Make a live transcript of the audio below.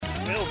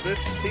Well,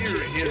 this here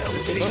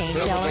is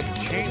the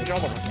Change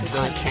Element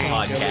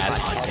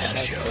podcast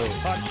show.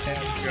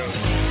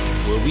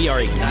 where we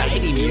are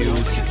igniting you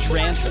to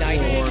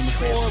transform humanity.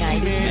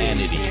 Igniting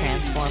you to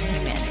transform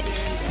humanity.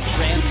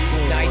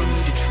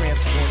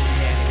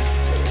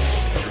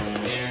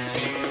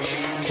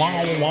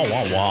 Wow, wow,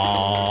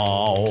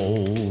 wow,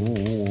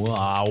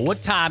 wow.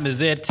 What time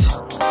is it? It's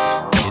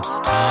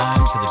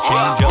time for the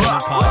Change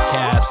Element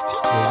podcast,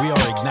 where we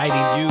are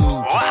igniting you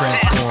to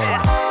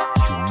transform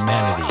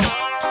humanity.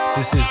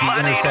 This is the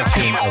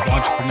intersection of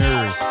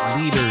entrepreneurs,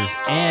 leaders,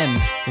 and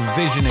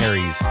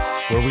visionaries,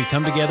 where we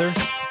come together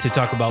to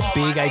talk about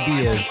big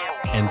ideas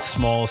and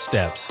small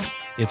steps.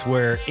 It's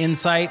where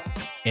insight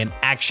and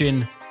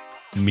action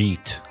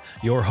meet.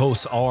 Your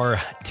hosts are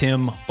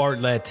Tim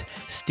Bartlett,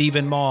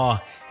 Stephen Maw,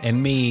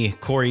 and me,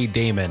 Corey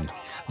Damon.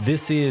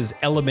 This is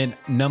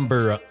element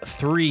number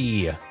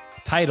 3,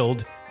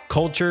 titled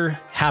Culture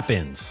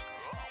Happens.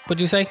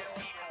 What'd you say?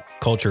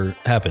 Culture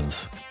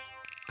happens.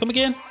 Come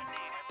again?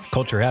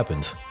 Culture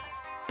happens.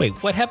 Wait,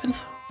 what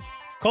happens?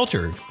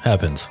 Culture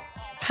happens.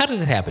 How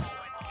does it happen?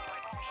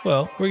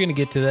 Well, we're going to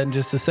get to that in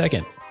just a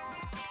second.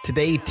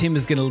 Today, Tim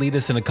is going to lead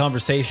us in a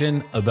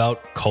conversation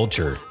about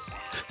culture.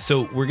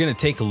 So we're going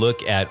to take a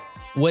look at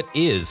what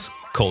is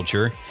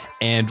culture,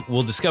 and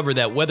we'll discover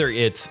that whether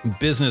it's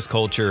business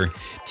culture,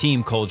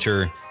 team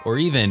culture, or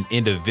even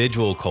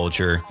individual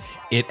culture,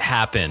 it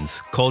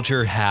happens.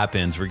 Culture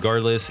happens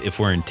regardless if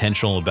we're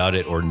intentional about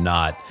it or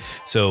not.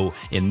 So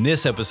in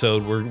this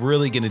episode, we're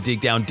really going to dig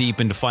down deep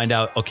and to find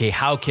out, okay,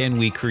 how can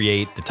we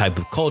create the type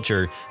of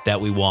culture that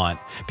we want?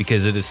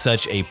 Because it is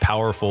such a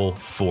powerful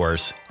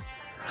force.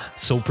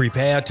 So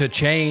prepare to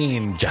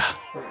change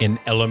in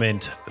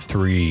element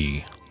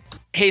 3.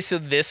 Hey, so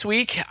this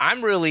week,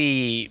 I'm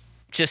really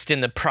just in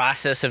the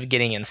process of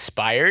getting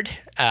inspired.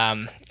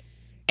 And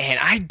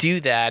I do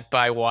that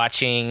by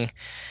watching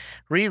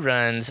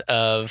reruns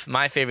of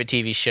my favorite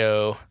TV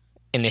show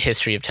in the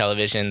history of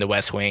television, The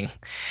West Wing.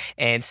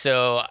 And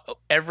so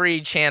every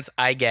chance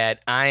I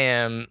get, I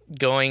am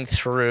going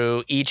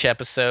through each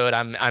episode.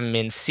 I'm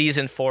in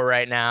season 4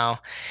 right now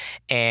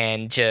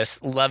and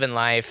just loving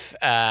life.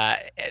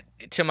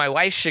 To my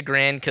wife's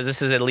chagrin, because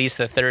this is at least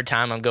the 3rd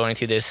time I'm going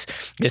through this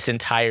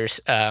entire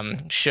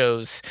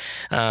show's,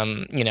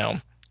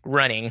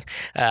 running,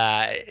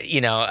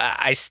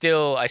 I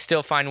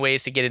still find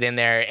ways to get it in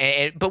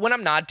there. But when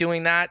I'm not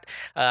doing that,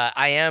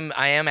 I am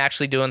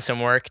actually doing some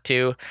work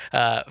too,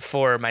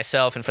 for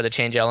myself and for the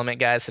Change Element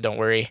guys. So don't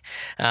worry.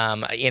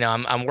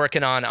 I'm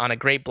working on a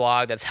great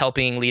blog that's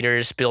helping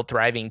leaders build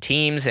thriving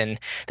teams. And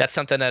that's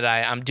something that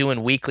I'm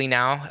doing weekly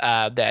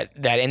now, that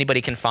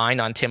anybody can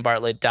find on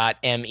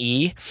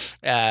timbartlett.me.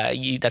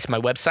 That's my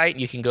website.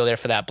 You can go there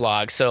for that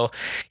blog. So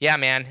yeah,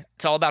 man,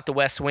 it's all about the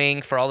West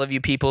Wing. For all of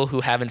you people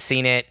who haven't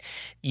seen it,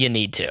 you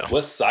need to.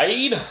 West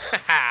Side?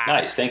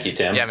 Nice. Thank you,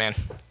 Tim. Yeah, man.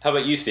 How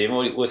about you, Stephen?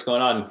 What's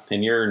going on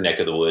in your neck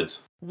of the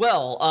woods?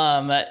 Well,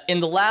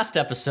 in the last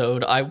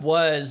episode, I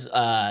was,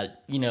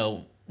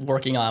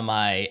 working on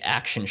my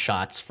action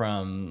shots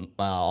from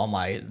all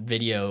my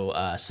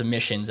video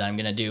submissions that I'm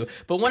gonna do.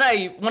 But when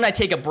I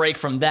take a break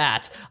from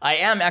that, I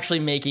am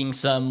actually making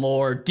some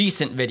more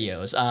decent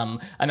videos. I'm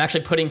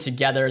actually putting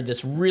together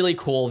this really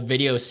cool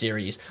video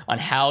series on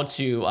how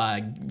to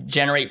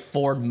generate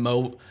forward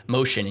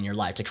motion in your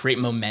life, to create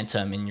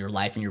momentum in your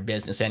life and your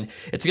business. And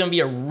it's gonna be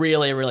a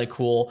really, really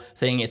cool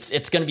thing.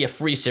 It's gonna be a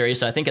free series,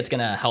 so I think it's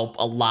gonna help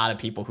a lot of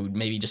people who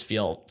maybe just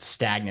feel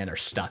stagnant or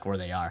stuck where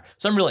they are.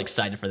 So I'm really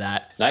excited for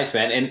that. Nice,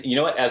 man. And you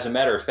know what? As a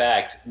matter of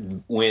fact,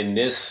 when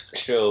this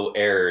show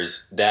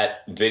airs,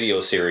 that video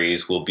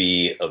series will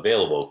be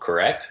available,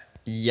 correct?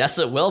 Yes,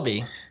 it will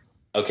be.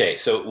 Okay,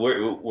 so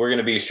we're going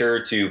to be sure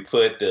to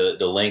put the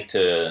link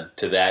to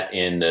that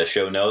in the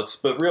show notes.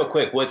 But real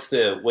quick, what's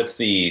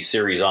the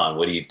series on?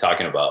 What are you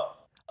talking about?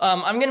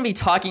 I'm going to be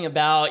talking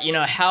about,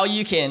 how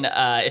you can,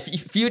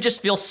 if you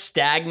just feel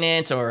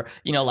stagnant or,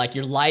 like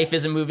your life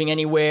isn't moving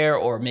anywhere,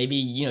 or maybe,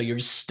 you're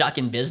just stuck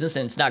in business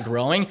and it's not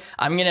growing.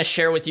 I'm going to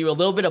share with you a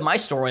little bit of my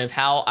story of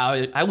how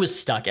I was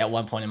stuck at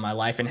one point in my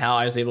life and how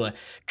I was able to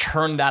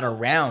turn that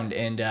around.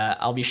 And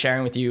I'll be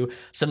sharing with you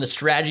some of the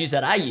strategies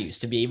that I use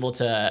to be able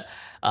to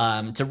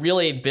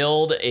really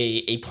build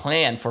a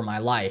plan for my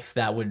life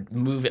that would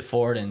move it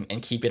forward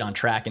and keep it on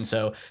track. And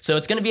so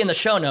it's going to be in the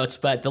show notes,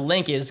 but the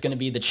link is going to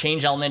be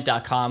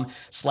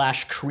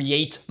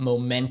thechangeelement.com/create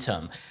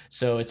momentum.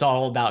 So it's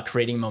all about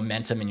creating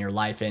momentum in your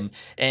life. And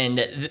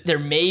there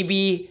may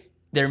be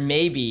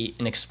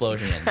an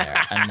explosion in there.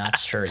 I'm not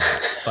sure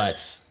yet,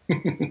 but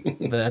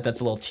that's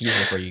a little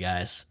teaser for you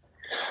guys.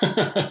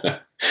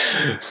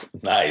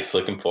 Nice.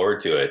 Looking forward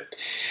to it.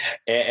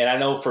 And I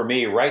know for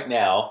me right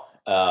now,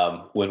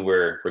 when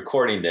we're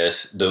recording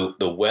this,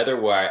 the weather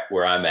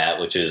where I'm at,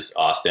 which is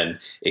Austin,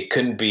 it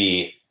couldn't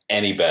be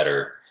any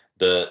better.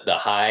 The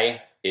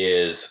high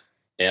is,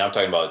 and I'm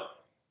talking about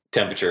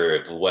temperature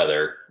of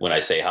weather when I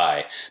say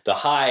high. The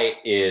high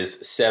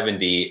is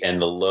 70 and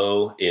the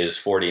low is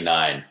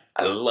 49.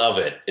 I love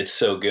it. It's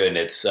so good. And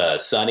it's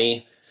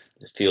sunny.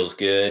 It feels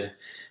good.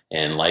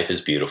 And life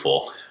is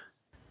beautiful.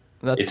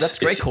 That's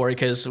great, Corey,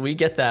 because we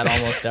get that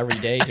almost every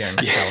day here in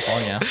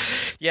California.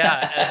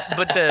 Yeah,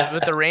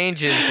 but the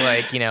range is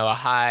like, a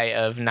high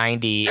of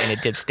 90 and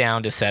it dips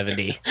down to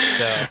 70.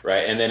 So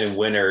right, and then in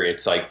winter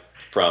it's like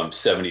from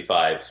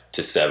 75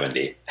 to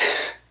 70.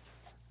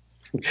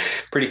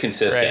 Pretty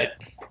consistent.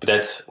 Right.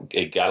 But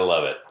gotta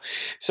love it.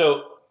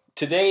 So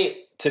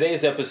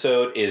today's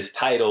episode is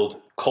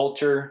titled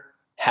Culture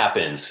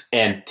Happens,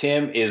 and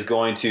Tim is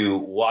going to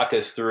walk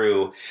us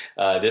through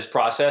this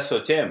process. So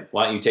Tim,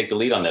 why don't you take the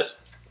lead on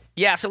this?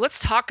 Yeah, so let's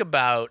talk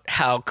about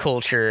how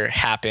culture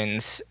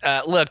happens.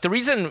 Look, the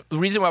reason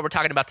why we're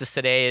talking about this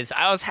today is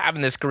I was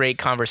having this great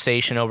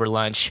conversation over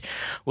lunch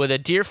with a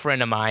dear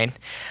friend of mine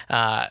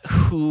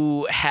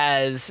who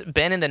has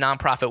been in the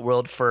nonprofit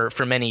world for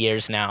many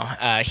years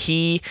now.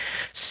 He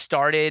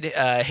started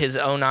his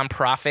own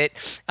nonprofit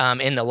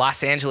in the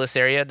Los Angeles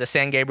area, the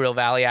San Gabriel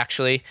Valley,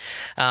 actually,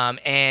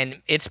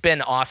 and it's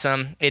been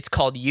awesome. It's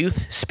called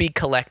Youth Speak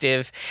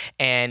Collective,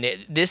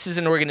 and this is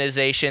an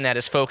organization that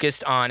is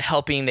focused on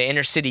helping the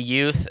inner city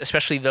youth,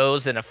 especially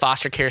those in a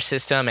foster care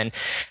system, and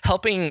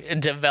helping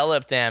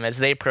develop them as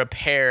they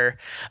prepare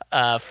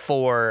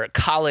for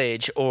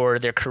college or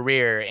their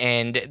career.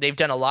 And they've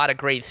done a lot of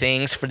great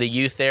things for the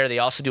youth there. They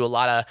also do a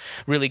lot of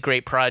really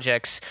great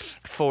projects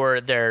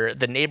for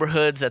the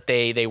neighborhoods that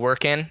they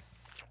work in.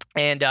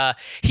 And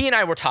he and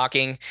I were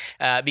talking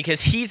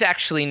because he's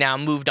actually now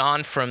moved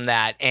on from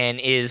that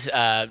and is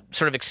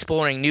sort of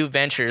exploring new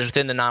ventures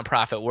within the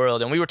nonprofit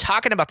world. And we were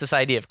talking about this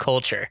idea of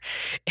culture,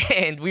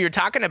 and we were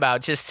talking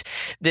about just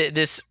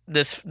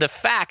the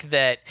fact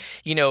that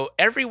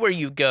everywhere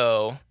you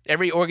go,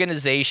 every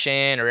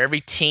organization or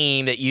every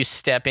team that you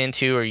step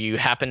into or you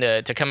happen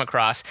to come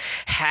across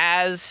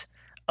has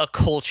a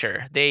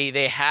culture.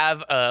 They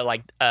have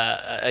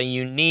a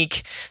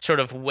unique sort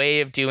of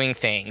way of doing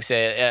things,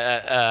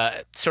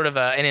 sort of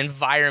an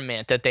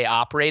environment that they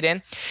operate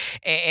in,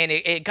 and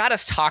it got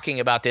us talking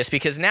about this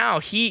because now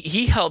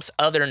he helps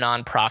other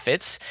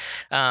nonprofits,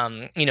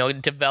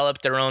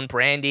 develop their own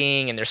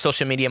branding and their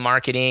social media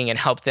marketing and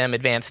help them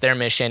advance their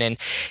mission. And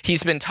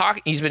he's been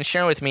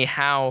sharing with me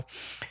how,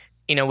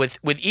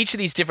 with each of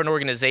these different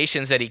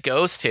organizations that he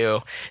goes to,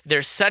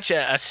 there's such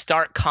a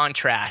stark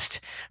contrast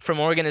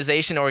from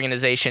organization to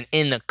organization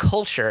in the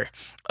culture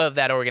of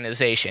that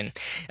organization.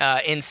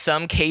 In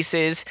some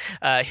cases,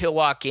 he'll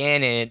walk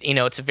in and,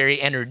 it's a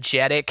very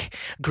energetic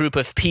group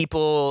of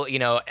people.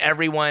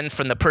 Everyone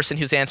from the person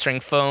who's answering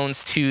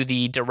phones to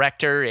the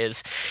director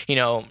is,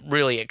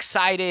 really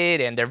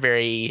excited, and they're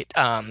very,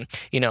 talkative,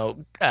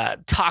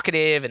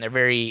 and they're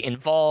very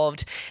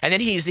involved. And then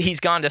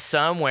he's gone to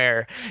some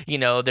where,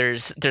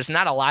 there's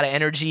not a lot of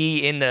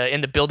energy in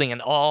the building at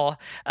all.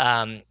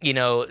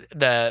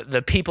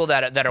 The people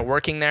that are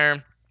working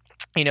there,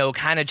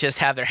 kind of just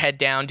have their head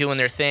down doing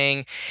their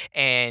thing.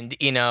 And,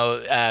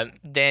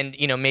 then,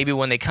 maybe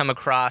when they come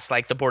across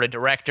like the board of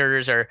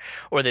directors or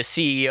the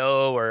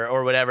CEO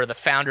or whatever, the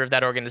founder of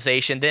that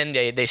organization, then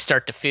they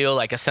start to feel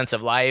like a sense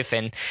of life.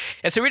 And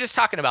so we're just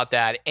talking about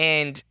that.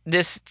 And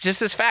this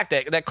fact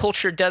that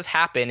culture does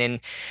happen.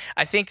 And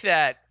I think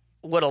that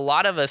what a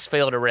lot of us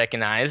fail to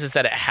recognize is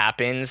that it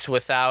happens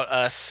without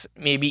us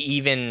maybe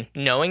even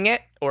knowing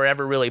it or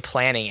ever really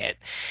planning it.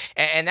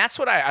 And that's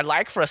what I'd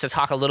like for us to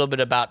talk a little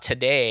bit about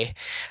today.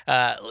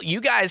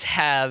 You guys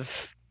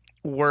have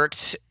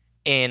worked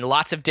in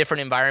lots of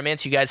different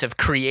environments. You guys have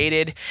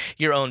created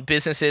your own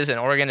businesses and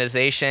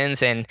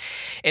organizations. And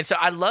so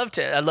I'd love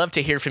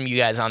to hear from you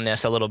guys on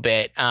this a little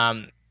bit.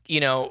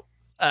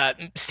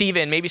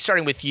 Stephen, maybe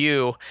starting with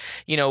you,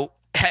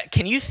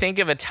 can you think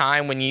of a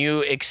time when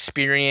you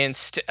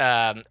experienced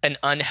an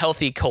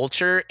unhealthy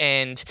culture,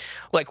 and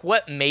like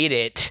what made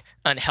it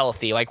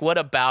unhealthy? Like what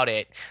about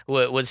it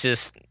was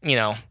just,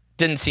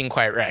 didn't seem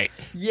quite right?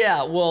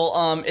 Yeah,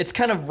 well, it's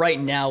kind of right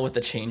now with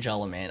the change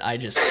element. I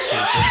just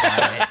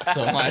hate it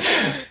so much.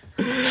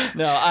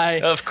 No,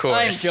 of course.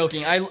 I'm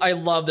joking. I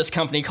love this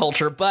company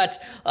culture, but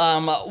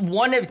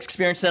one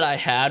experience that I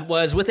had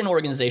was with an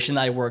organization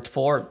that I worked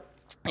for.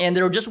 And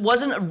there just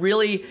wasn't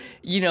really,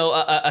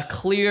 a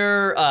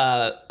clear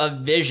a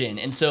vision.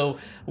 And so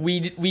we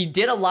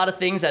did a lot of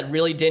things that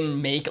really didn't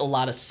make a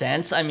lot of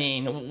sense. I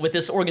mean, with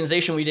this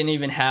organization, we didn't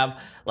even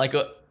have like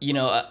a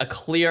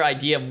clear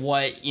idea of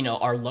what,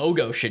 our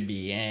logo should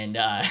be. And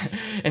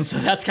so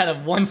that's kind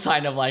of one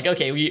side of like,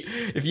 okay,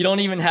 if you don't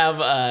even have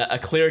a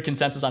clear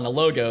consensus on a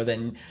logo,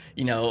 then,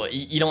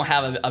 you don't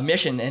have a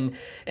mission.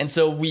 And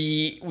so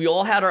we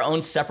all had our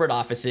own separate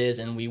offices,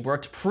 and we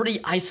worked pretty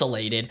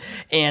isolated.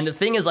 And the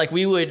thing is, like,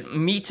 we would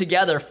meet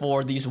together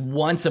for these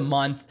once a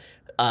month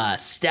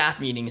staff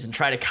meetings and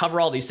try to cover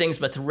all these things,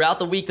 but throughout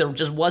the week there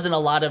just wasn't a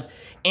lot of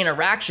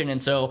interaction,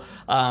 and so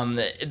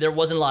there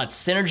wasn't a lot of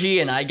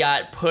synergy, and I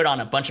got put on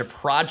a bunch of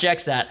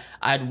projects that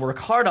I'd work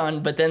hard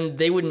on, but then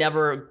they would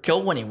never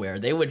go anywhere.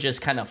 They would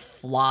just kind of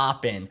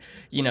flop, and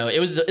it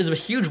was a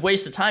huge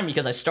waste of time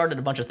because I started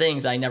a bunch of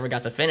things I never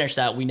got to finish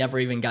that we never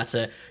even got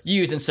to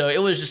use, and so it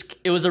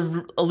was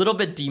a little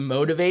bit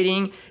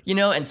demotivating,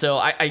 and so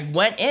I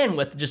went in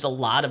with just a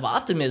lot of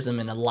optimism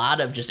and a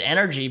lot of just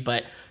energy,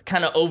 but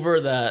kind of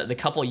over the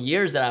couple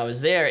years that I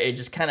was there, it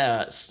just kind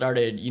of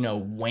started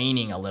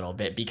waning a little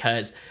bit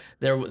because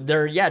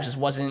there just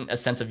wasn't a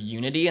sense of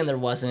unity, and there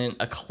wasn't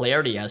a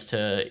clarity as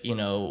to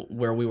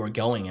where we were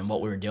going and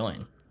what we were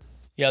doing.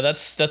 Yeah,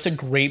 that's a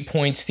great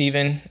point,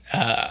 Stephen.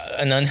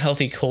 An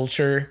unhealthy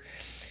culture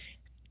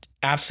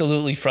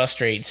absolutely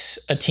frustrates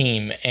a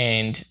team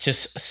and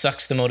just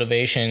sucks the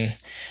motivation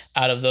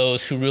out of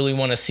those who really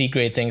want to see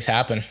great things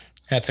happen.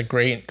 That's a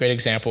great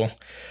example.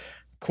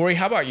 Corey,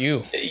 how about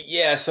you?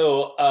 Yeah,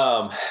 so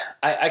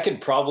I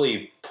could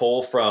probably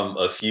pull from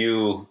a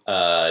few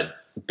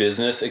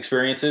business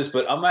experiences,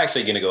 but I'm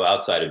actually going to go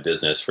outside of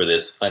business for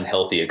this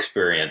unhealthy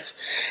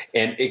experience.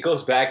 And it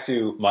goes back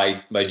to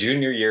my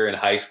junior year in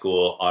high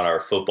school on our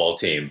football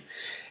team.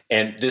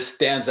 And this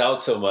stands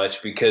out so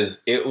much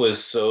because it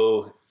was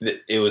so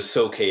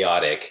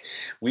chaotic.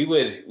 We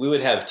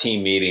would have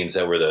team meetings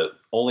that were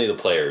only the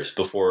players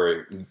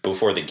before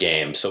the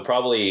game. So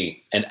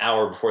probably an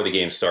hour before the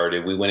game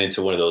started, we went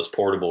into one of those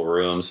portable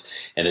rooms,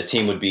 and the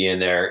team would be in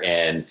there,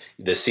 and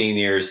the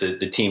seniors,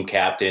 the team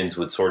captains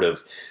would sort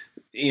of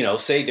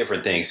say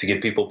different things to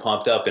get people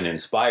pumped up and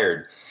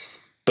inspired.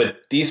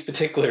 But these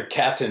particular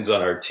captains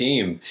on our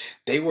team,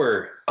 they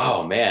were,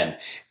 oh man,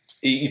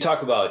 you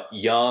talk about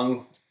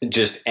young,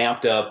 just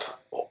amped up,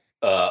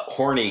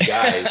 horny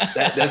guys.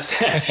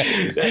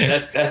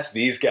 That's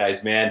these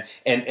guys, man.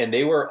 And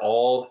they were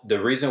all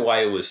the reason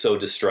why it was so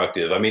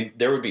destructive. I mean,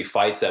 there would be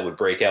fights that would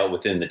break out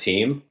within the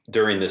team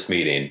during this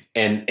meeting.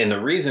 And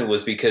the reason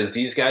was because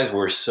these guys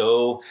were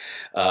so,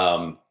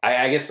 I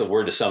guess the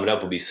word to sum it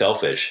up would be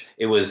selfish.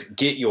 It was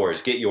get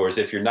yours.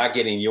 If you're not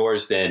getting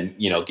yours, then,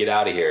 get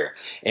out of here.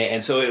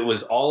 And so it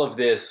was all of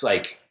this,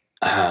 like,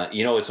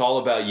 it's all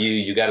about you.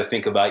 You got to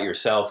think about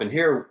yourself. And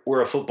here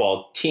we're a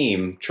football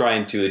team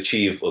trying to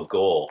achieve a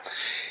goal.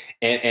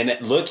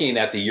 And looking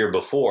at the year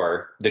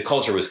before, the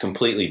culture was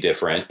completely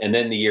different. And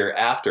then the year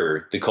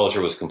after, the culture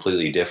was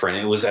completely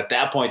different. It was at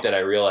that point that I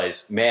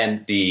realized,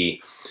 man,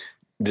 the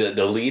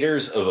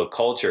leaders of a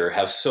culture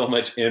have so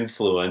much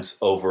influence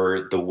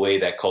over the way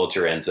that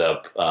culture ends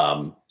up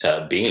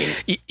being.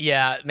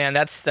 Yeah, man,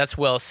 that's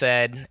well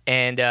said.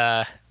 And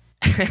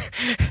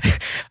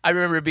I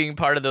remember being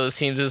part of those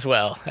teams as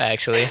well,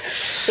 actually,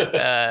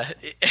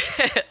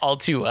 all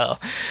too well.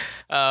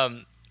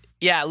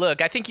 Yeah,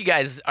 look, I think you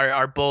guys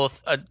are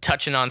both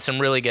touching on some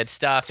really good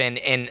stuff,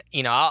 and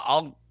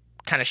I'll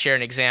kind of share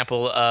an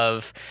example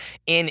of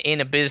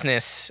in a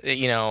business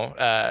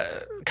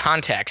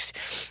context.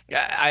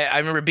 I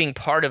remember being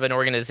part of an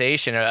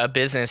organization, a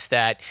business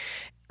that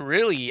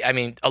really, I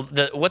mean,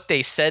 what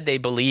they said they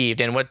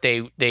believed and what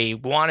they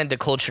wanted the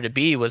culture to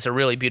be was a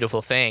really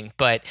beautiful thing.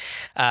 But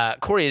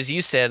Corey, as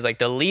you said, like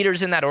the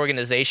leaders in that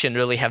organization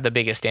really have the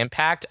biggest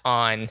impact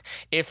on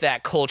if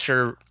that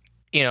culture,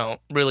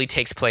 really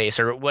takes place,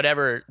 or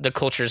whatever the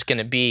culture is going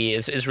to be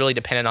is really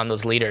dependent on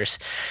those leaders.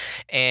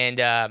 And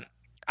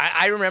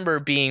I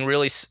remember being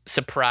really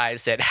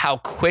surprised at how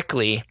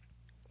quickly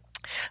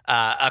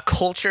a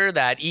culture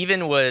that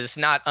even was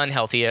not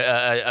unhealthy,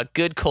 a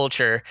good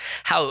culture,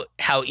 how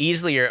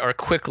easily or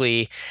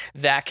quickly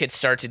that could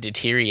start to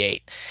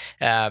deteriorate.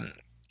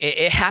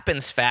 It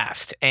happens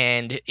fast,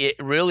 and it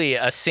really,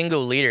 a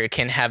single leader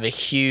can have a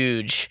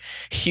huge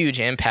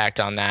impact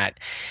on that.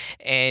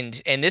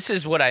 And this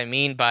is what I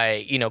mean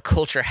by,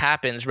 culture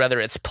happens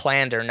whether it's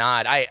planned or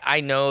not. I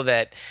know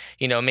that,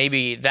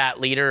 maybe that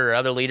leader or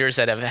other leaders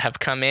that have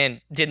come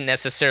in didn't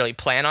necessarily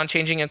plan on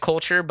changing a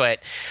culture,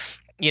 but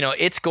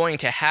it's going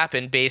to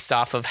happen based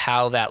off of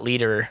how that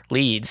leader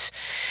leads.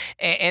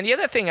 And the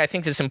other thing I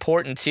think that's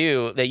important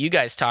too, that you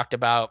guys talked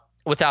about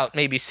without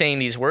maybe saying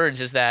these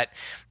words, is that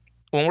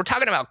when we're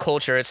talking about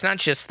culture, it's not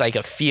just like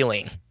a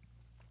feeling.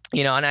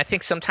 And I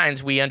think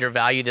sometimes we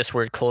undervalue this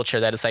word culture,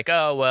 that it's like,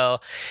 oh,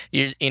 well,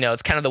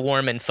 it's kind of the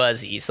warm and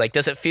fuzzies. Like,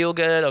 does it feel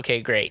good?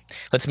 Okay, great.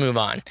 Let's move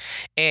on.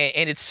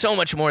 And it's so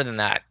much more than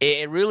that.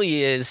 It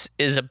really is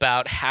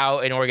about how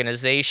an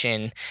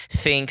organization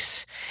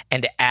thinks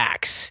and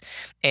acts,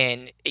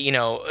 and,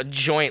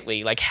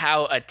 jointly, like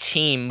how a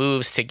team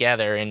moves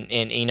together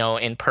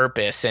in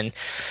purpose. And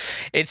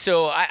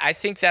so I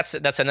think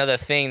that's another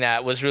thing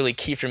that was really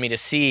key for me to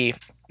see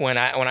when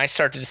I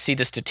started to see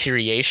this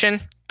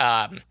deterioration.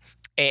 That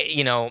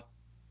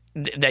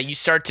you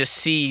start to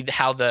see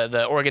how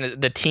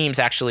the teams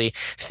actually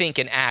think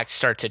and act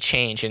start to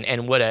change,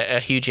 and what a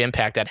huge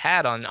impact that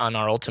had on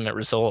our ultimate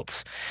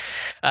results.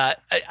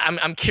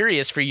 I'm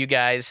curious for you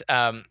guys,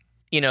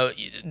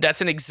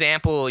 that's an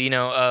example,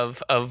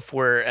 of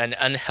where an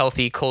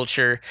unhealthy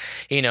culture,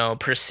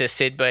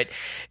 persisted. But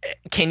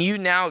can you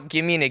now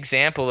give me an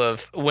example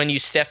of when you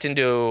stepped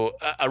into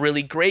a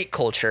really great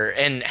culture,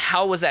 and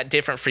how was that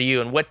different for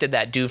you, and what did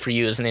that do for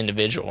you as an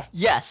individual?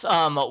 Yes,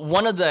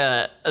 one of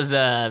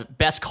the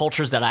best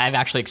cultures that I've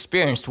actually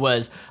experienced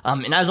was,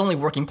 and I was only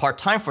working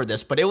part-time for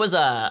this, but it was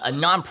a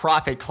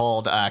nonprofit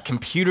called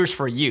Computers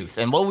for Youth.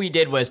 And what we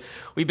did was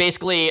we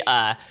basically,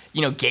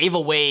 gave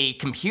away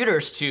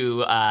computers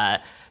to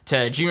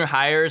junior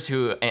hires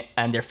who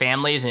and their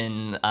families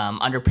in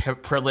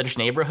underprivileged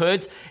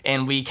neighborhoods,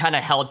 and we kind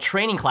of held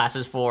training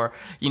classes for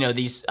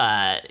these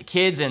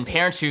kids and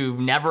parents who've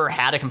never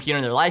had a computer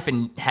in their life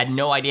and had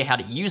no idea how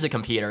to use a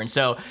computer. And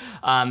so,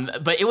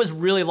 but it was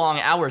really long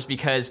hours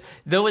because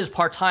though it was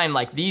part time,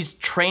 like these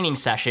training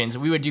sessions,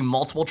 we would do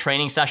multiple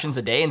training sessions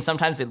a day, and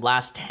sometimes it'd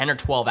last 10 or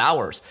 12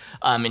 hours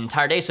an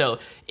entire day. So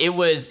it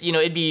was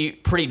it'd be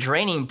pretty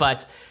draining,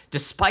 but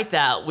despite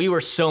that, we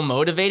were so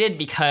motivated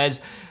because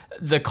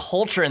the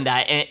culture in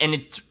that, and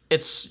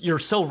it's you're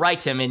so right,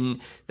 Tim,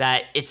 in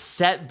that it's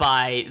set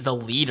by the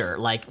leader.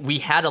 Like we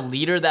had a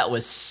leader that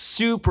was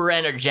super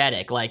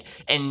energetic,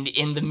 and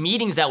in the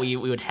meetings that we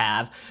would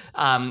have,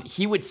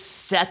 he would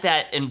set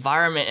that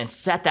environment and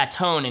set that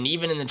tone. And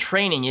even in the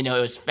training, it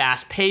was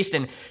fast paced,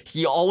 and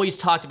he always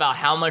talked about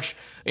how much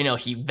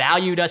he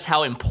valued us,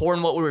 how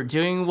important what we were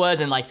doing was,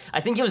 and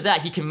I think it was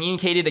that he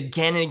communicated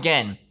again and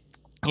again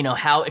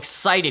how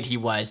excited he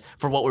was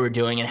for what we were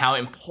doing and how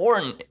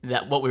important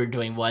that what we were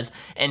doing was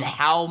and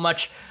how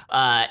much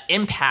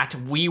impact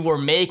we were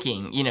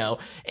making,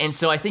 And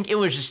so I think it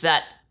was just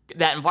that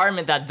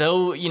environment that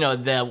though,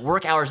 the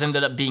work hours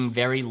ended up being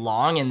very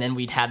long, and then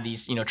we'd have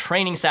these,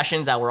 training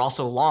sessions that were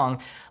also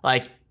long,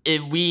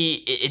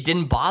 it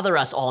didn't bother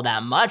us all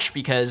that much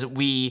because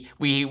we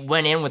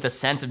went in with a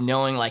sense of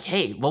knowing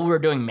hey, what we were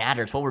doing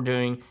matters, what we're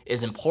doing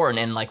is important,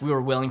 and we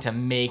were willing to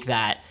make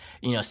that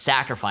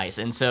sacrifice.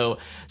 And so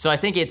I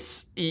think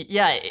it's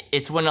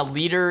when a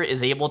leader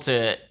is able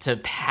to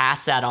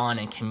pass that on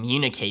and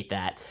communicate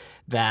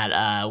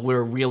that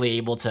we're really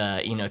able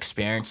to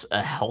experience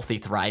a healthy,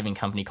 thriving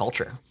company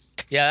culture.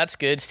 Yeah, that's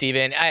good,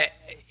 Stephen.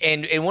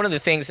 And one of the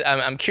things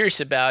I'm curious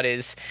about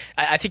is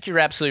I think you're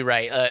absolutely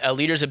right. A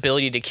leader's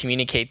ability to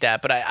communicate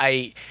that, but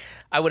I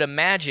would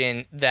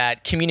imagine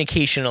that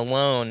communication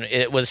alone,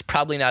 it was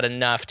probably not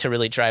enough to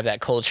really drive that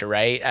culture,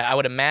 right? I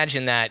would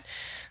imagine that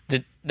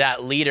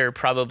that leader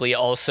probably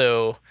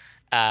also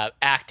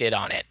acted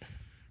on it.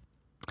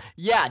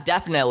 Yeah,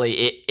 definitely.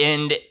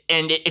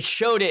 It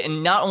showed it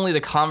in not only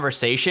the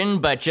conversation,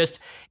 but just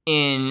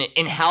in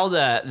how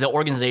the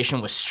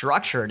organization was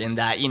structured, in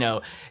that,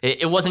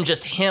 it wasn't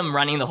just him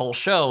running the whole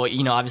show.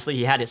 Obviously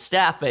he had his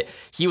staff, but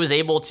he was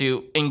able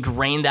to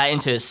ingrain that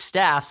into his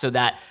staff so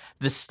that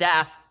the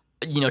staff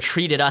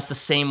treated us the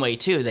same way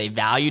too. They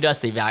valued us.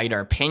 They valued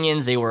our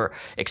opinions. They were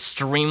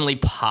extremely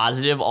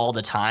positive all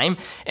the time.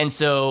 And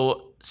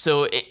so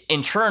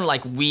in turn,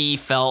 we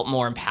felt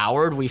more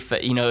empowered. We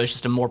it was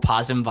just a more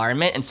positive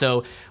environment. And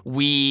so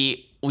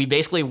we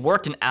basically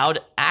worked and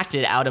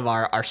acted out of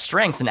our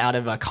strengths and out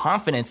of a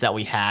confidence that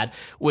we had,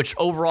 which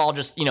overall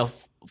just,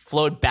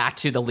 flowed back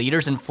to the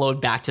leaders and flowed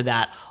back to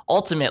that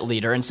ultimate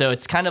leader. And so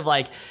it's kind of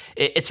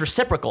it's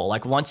reciprocal.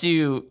 Once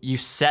you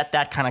set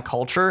that kind of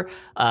culture,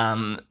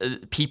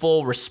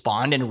 people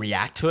respond and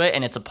react to it,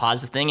 and it's a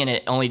positive thing, and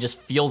it only just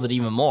fuels it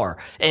even more.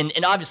 And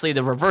obviously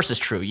the reverse is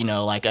true.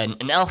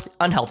 An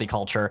unhealthy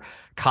culture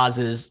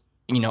causes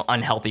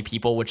unhealthy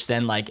people, which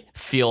then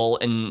feel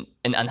an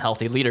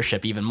unhealthy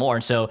leadership even more.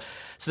 And so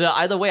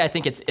either way, I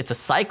think it's a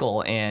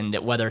cycle, and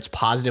whether it's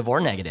positive or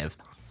negative.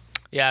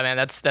 Yeah, man,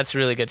 that's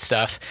really good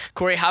stuff.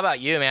 Corey, how about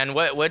you, man?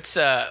 When's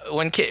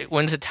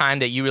the time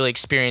that you really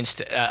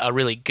experienced a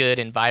really good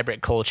and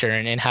vibrant culture,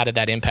 and how did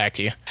that impact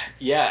you?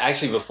 Yeah,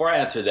 actually, before I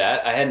answer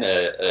that, I had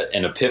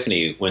an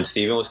epiphany when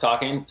Stephen was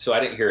talking, so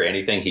I didn't hear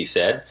anything he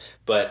said,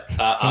 but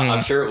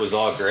I'm sure it was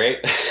all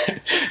great.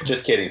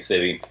 Just kidding,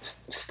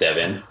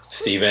 Stephen.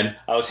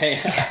 I was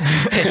hanging.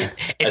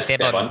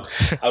 Esteban.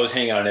 I was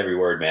hanging on every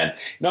word, man.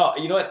 No,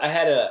 you know what? I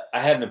had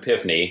an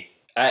epiphany.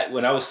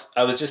 When I was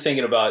just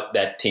thinking about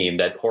that team,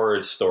 that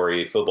horror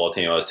story football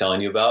team I was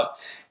telling you about,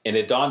 and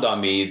it dawned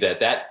on me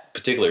that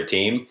particular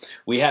team,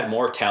 we had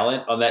more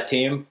talent on that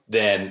team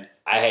than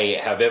I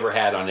have ever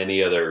had on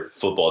any other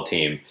football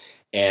team,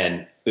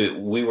 and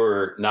we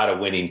were not a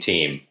winning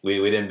team. We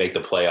didn't make the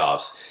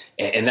playoffs,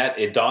 and that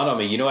it dawned on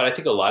me. You know what? I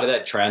think a lot of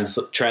that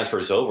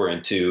transfers over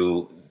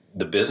into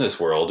the business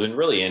world and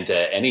really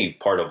into any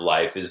part of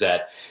life. Is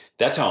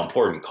that's how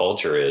important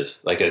culture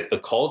is. A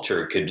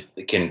culture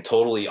can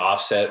totally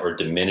offset or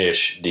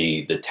diminish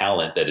the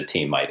talent that a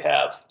team might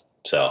have.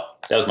 So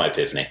that was my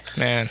epiphany.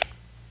 Man,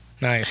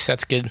 nice.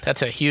 That's good.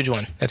 That's a huge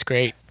one. That's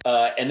great.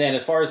 And then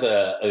as far as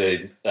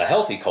a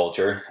healthy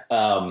culture,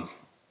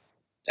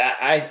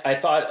 I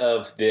thought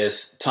of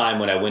this time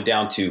when I went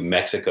down to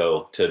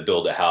Mexico to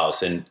build a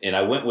house, and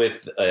I went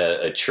with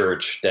a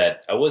church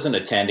that I wasn't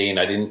attending.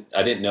 I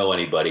didn't know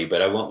anybody,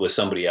 but I went with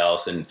somebody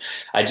else, and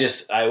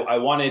I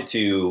wanted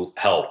to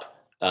help.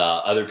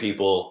 other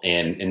people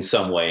in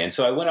some way. And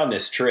so I went on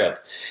this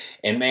trip,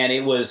 and man,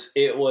 it was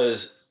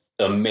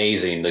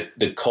amazing.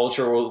 The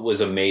culture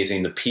was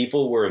amazing. The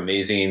people were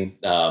amazing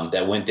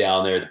that went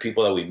down there. The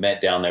people that we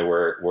met down there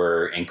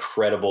were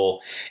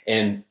incredible.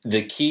 And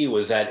the key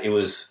was that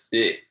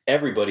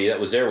everybody that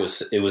was there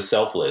was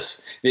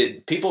selfless.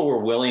 People were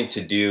willing to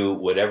do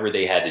whatever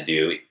they had to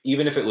do,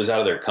 even if it was out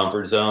of their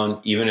comfort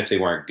zone, even if they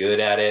weren't good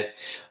at it,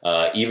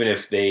 even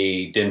if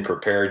they didn't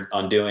prepare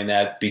on doing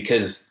that,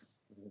 because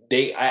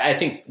I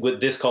think what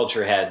this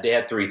culture they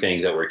had three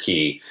things that were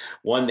key.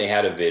 One, they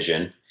had a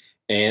vision.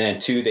 And then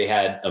two, they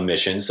had a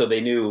mission. So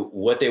they knew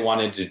what they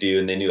wanted to do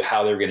and they knew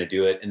how they were going to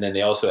do it. And then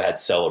they also had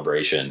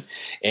celebration.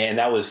 And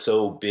that was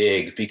so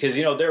big because,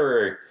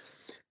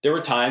 there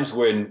were times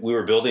when we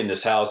were building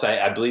this house.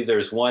 I believe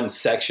there's one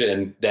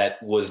section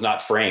that was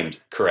not framed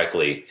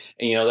correctly.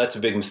 And, that's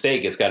a big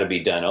mistake. It's got to be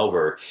done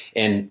over.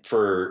 And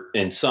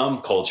in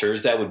some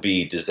cultures, that would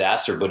be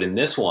disaster. But in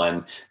this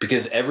one,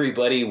 because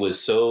everybody was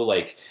so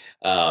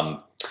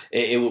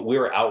we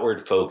were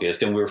outward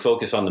focused and we were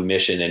focused on the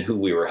mission and who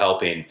we were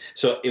helping.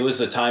 So it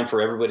was a time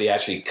for everybody to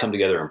actually come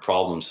together and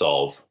problem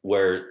solve,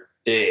 where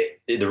the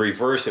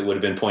reverse, it would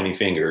have been pointing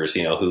fingers,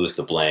 who was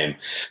to blame.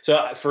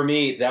 So for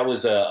me, that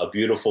was a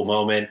beautiful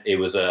moment. It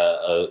was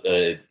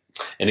an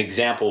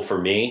example for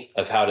me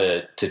of how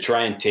to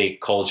try and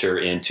take culture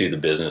into the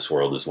business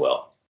world as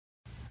well.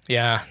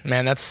 Yeah,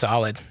 man, that's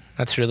solid.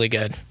 That's really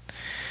good.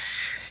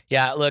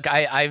 Yeah, look,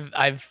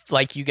 I've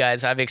like you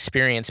guys, I've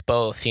experienced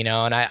both, and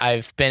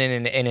I've been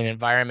in an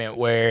environment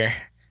where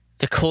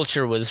the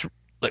culture was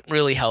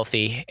really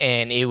healthy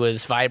and it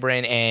was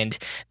vibrant, and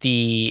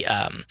the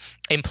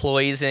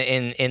employees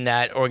in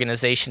that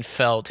organization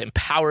felt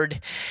empowered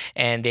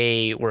and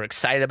they were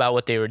excited about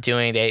what they were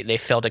doing. They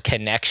felt a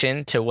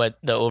connection to what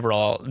the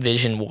overall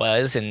vision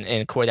was.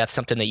 And Corey, that's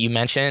something that you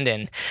mentioned.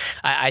 And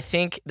I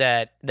think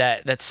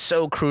that's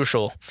so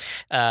crucial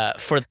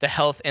for the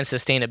health and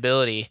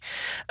sustainability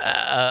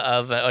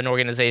of an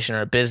organization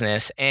or a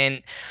business.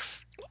 And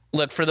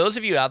look, for those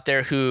of you out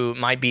there who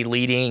might be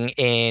leading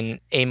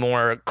in a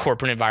more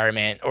corporate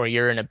environment, or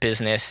you're in a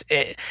business,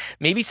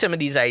 maybe some of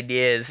these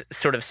ideas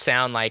sort of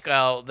sound like,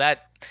 oh,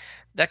 that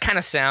kind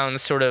of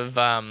sounds sort of,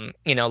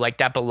 like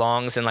that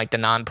belongs in like the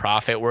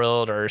nonprofit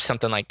world or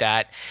something like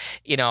that.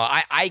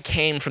 I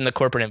came from the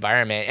corporate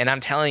environment, and I'm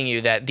telling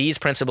you that these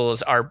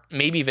principles are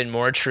maybe even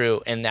more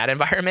true in that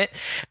environment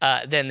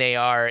than they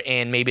are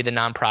in maybe the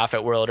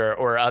nonprofit world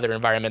or other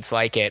environments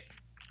like it.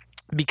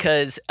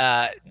 Because,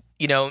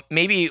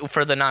 maybe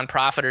for the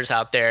nonprofiters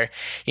out there,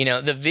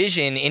 the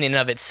vision in and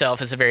of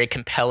itself is a very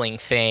compelling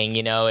thing.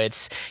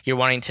 It's you're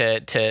wanting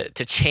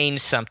to change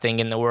something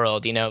in the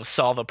world,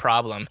 solve a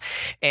problem.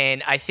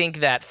 And I think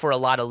that for a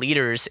lot of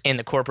leaders in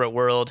the corporate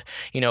world,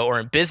 or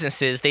in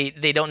businesses, they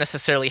don't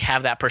necessarily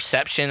have that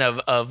perception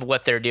of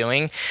what they're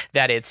doing,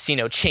 that it's,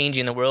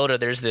 changing the world, or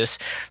there's this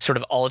sort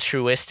of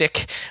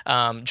altruistic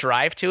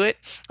drive to it.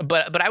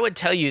 But I would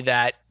tell you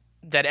that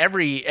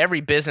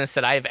every business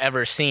that I've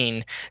ever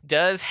seen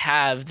does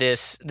have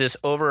this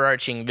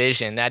overarching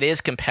vision that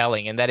is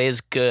compelling and that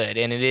is good,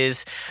 and it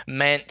is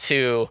meant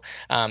to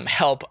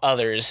help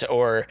others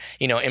or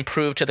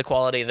improve to the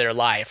quality of their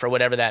life or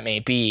whatever that may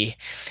be.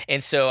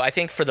 And so I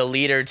think for the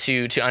leader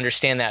to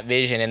understand that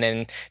vision, and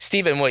then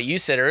Stephen, what you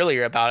said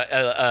earlier about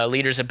a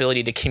leader's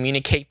ability to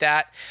communicate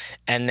that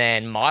and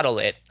then model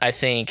it, I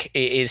think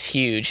is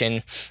huge.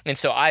 And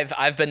so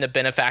I've been the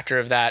benefactor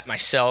of that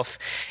myself.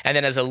 And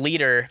then as a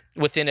leader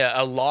within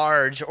a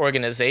large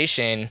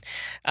organization,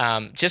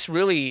 just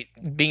really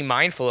being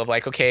mindful of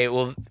like, okay,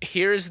 well,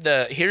 here's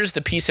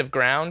the piece of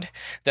ground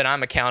that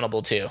I'm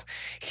accountable to.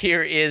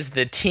 Here is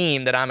the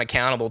team that I'm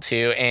accountable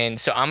to. And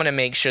so I'm going to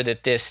make sure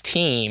that this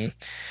team,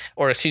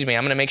 I'm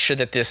going to make sure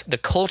that the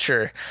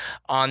culture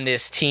on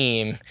this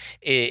team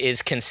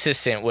is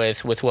consistent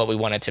with what we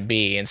want it to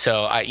be. And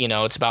so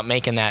it's about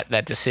making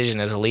that decision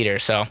as a leader.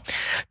 So,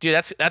 dude,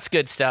 that's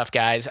good stuff,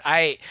 guys.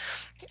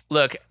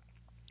 Look,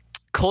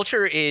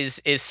 culture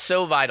is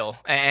so vital.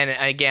 And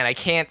again, I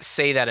can't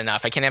say that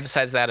enough. I can't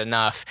emphasize that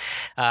enough.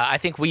 I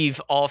think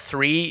we've all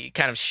three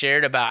kind of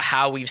shared about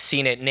how we've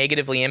seen it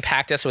negatively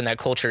impact us when that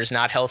culture is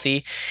not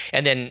healthy,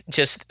 and then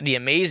just the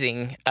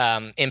amazing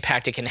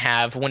impact it can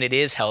have when it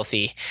is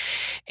healthy.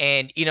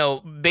 And,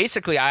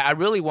 basically, I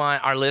really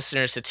want our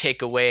listeners to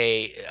take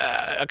away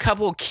a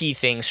couple key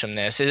things from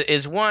this.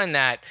 Is one,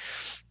 that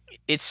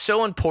it's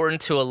so important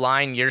to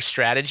align your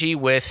strategy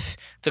with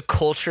the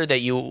culture that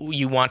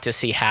you want to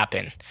see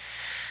happen.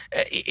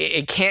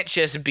 It can't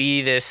just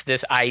be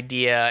this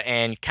idea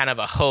and kind of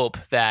a hope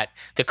that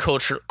the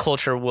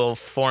culture will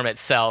form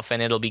itself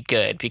and it'll be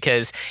good,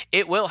 because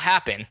it will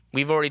happen.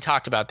 We've already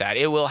talked about that.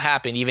 It will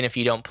happen even if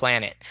you don't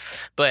plan it.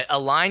 But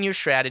align your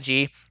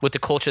strategy with the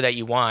culture that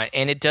you want,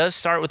 and it does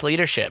start with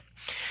leadership.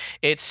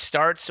 It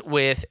starts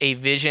with a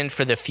vision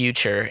for the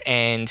future,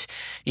 and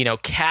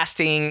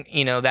casting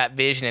that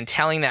vision and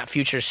telling that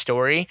future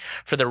story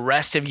for the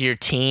rest of your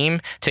team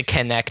to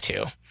connect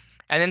to.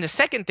 And then the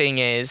second thing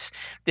is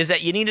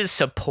that you need to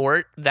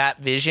support that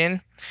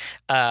vision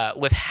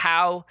with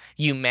how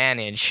you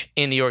manage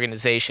in the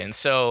organization.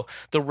 So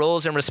the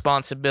roles and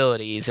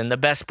responsibilities and the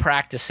best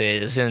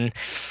practices and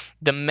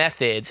the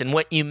methods and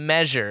what you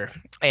measure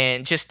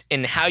and just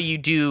in how you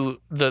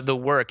do the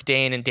work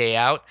day in and day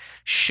out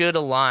should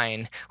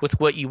align with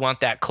what you want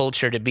that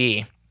culture to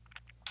be.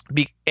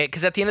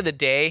 Because at the end of the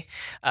day,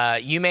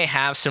 you may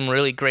have some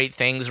really great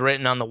things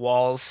written on the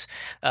walls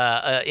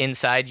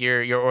inside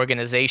your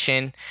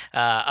organization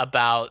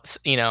about,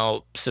 you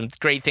know, some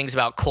great things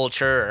about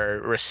culture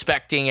or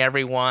respecting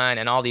everyone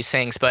and all these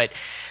things. But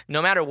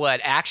no matter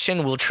what,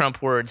 action will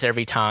trump words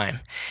every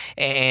time.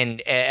 And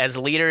as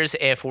leaders,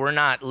 if we're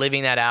not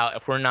living that out,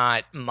 if we're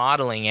not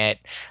modeling it,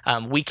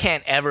 we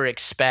can't ever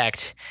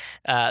expect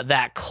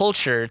that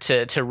culture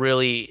to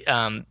really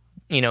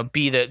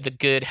be the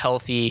good,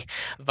 healthy,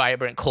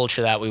 vibrant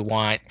culture that we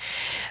want.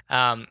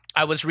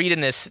 I was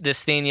reading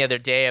this thing the other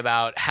day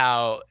about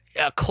how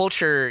a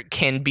culture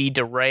can be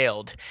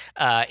derailed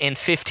in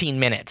 15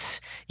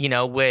 minutes.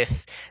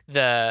 With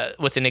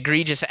an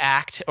egregious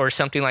act or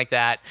something like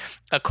that,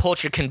 a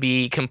culture can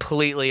be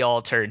completely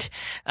altered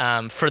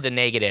for the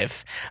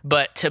negative.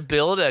 But to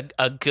build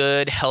a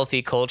good,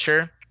 healthy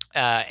culture,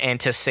 and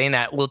to say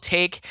that will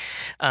take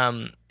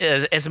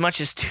as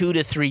much as 2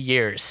 to 3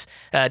 years,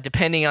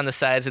 depending on the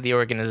size of the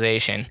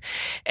organization.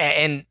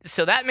 And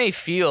so that may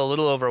feel a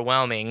little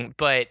overwhelming,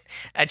 but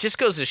it just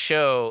goes to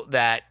show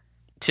that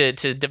to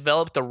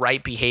develop the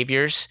right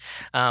behaviors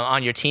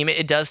on your team,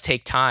 it does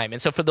take time.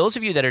 And so for those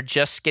of you that are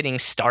just getting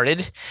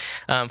started,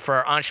 for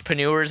our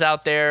entrepreneurs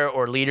out there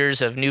or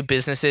leaders of new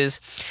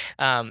businesses,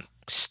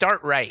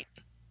 start right.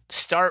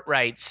 Start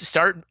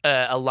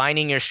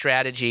aligning your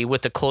strategy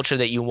with the culture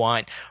that you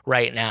want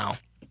right now.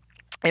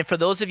 And for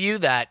those of you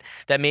that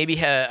maybe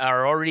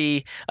are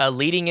already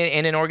leading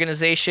in an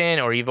organization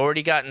or you've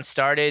already gotten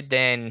started,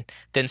 then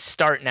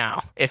start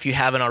now if you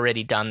haven't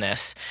already done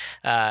this.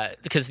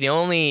 Because the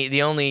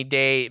only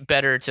day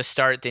better to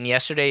start than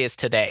yesterday is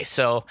today.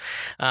 So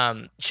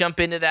jump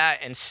into that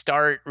and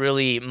start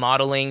really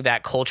modeling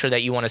that culture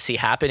that you want to see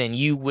happen, and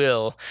you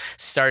will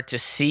start to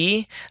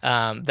see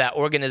that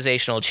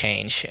organizational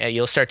change.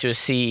 You'll start to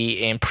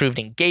see improved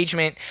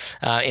engagement,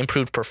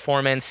 improved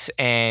performance,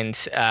 and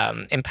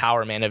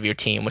empowerment of your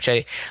team, which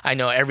I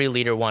know every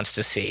leader wants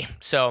to see.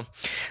 So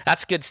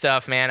that's good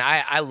stuff, man.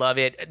 I love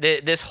it.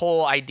 This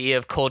whole idea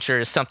of culture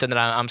is something that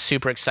I'm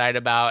super excited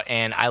about,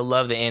 and I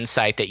love the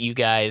insight that you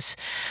guys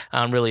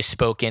really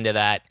spoke into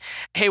that.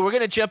 Hey, we're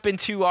going to jump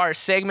into our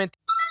segment,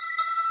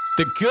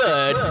 The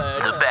Good,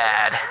 The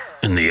Bad,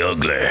 and the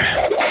Ugly.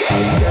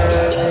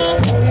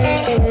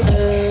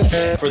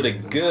 For the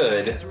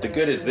good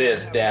is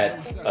this,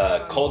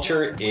 that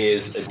culture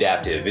is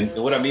adaptive. And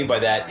what I mean by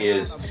that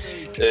is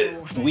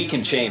we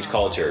can change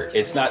culture.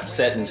 It's not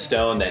set in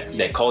stone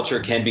that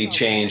culture can be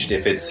changed.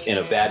 If it's in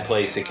a bad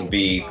place, it can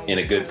be in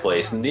a good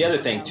place. And the other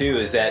thing too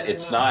is that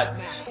it's not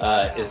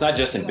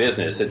just in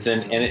business. It's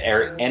in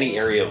any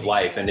area of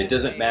life. And it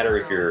doesn't matter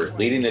if you're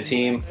leading a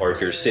team or if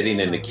you're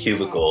sitting in a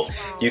cubicle.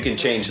 You can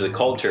change the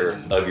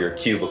culture of your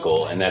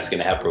cubicle, and that's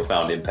going to have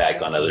profound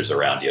impact on others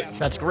around you.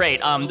 That's great.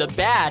 The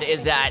bad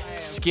is that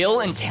skill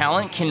and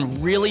talent can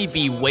really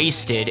be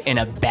wasted in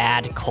a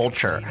bad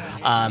culture.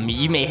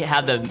 You may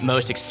have the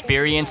most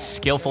experienced,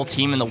 skillful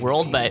team in the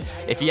world, but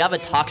if you have a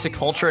toxic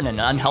culture and an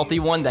unhealthy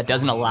one that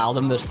doesn't allow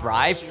them to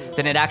thrive,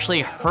 then it actually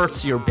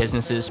hurts your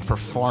business's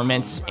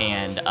performance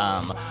and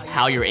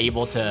how you're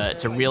able to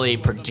really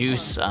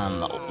produce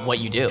what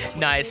you do.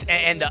 Nice.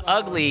 And the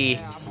ugly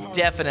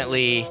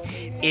definitely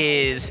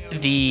is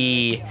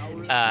the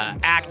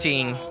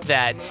acting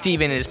that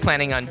Steven is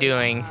planning on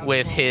doing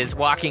with his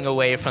walking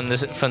away from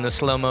the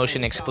slow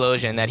motion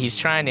explosion that he's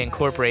trying to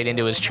incorporate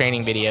into his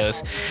training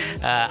videos.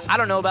 I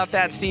don't know about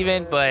that,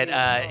 Steven, but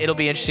it'll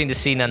be interesting to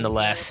see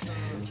nonetheless.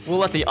 We'll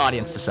let the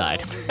audience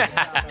decide.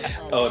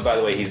 Oh, and by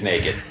the way, he's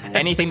naked.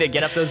 Anything to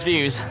get up those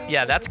views.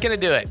 Yeah, that's gonna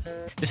do it.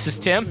 This is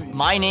Tim.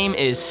 My name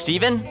is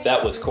Steven.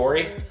 That was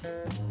Corey.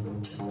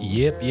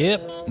 Yep.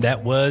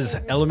 That was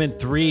Element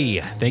 3.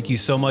 Thank you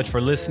so much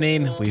for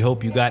listening. We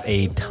hope you got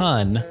a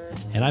ton,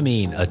 and I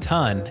mean a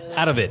ton,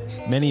 out of it.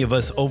 Many of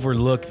us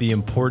overlook the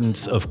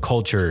importance of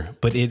culture,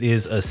 but it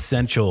is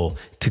essential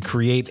to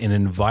create an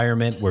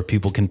environment where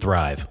people can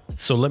thrive.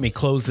 So let me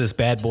close this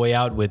bad boy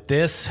out with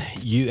this.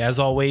 As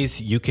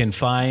always, you can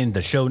find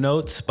the show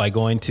notes by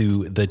going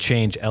to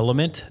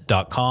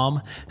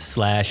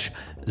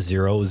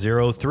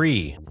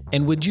thechangeelement.com/003.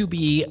 And would you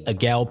be a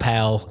gal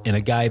pal and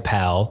a guy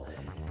pal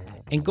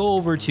and go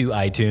over to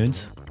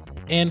iTunes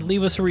and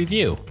leave us a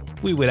review?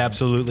 We would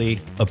absolutely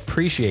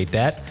appreciate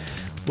that.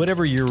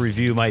 Whatever your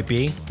review might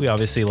be, we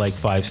obviously like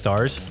 5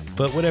 stars,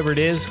 but whatever it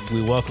is,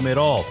 we welcome it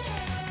all.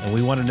 And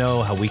we want to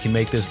know how we can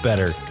make this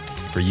better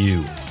for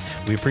you.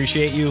 We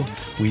appreciate you.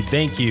 We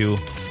thank you.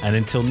 And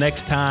until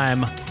next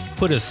time,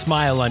 put a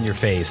smile on your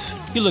face.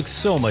 You look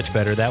so much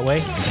better that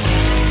way.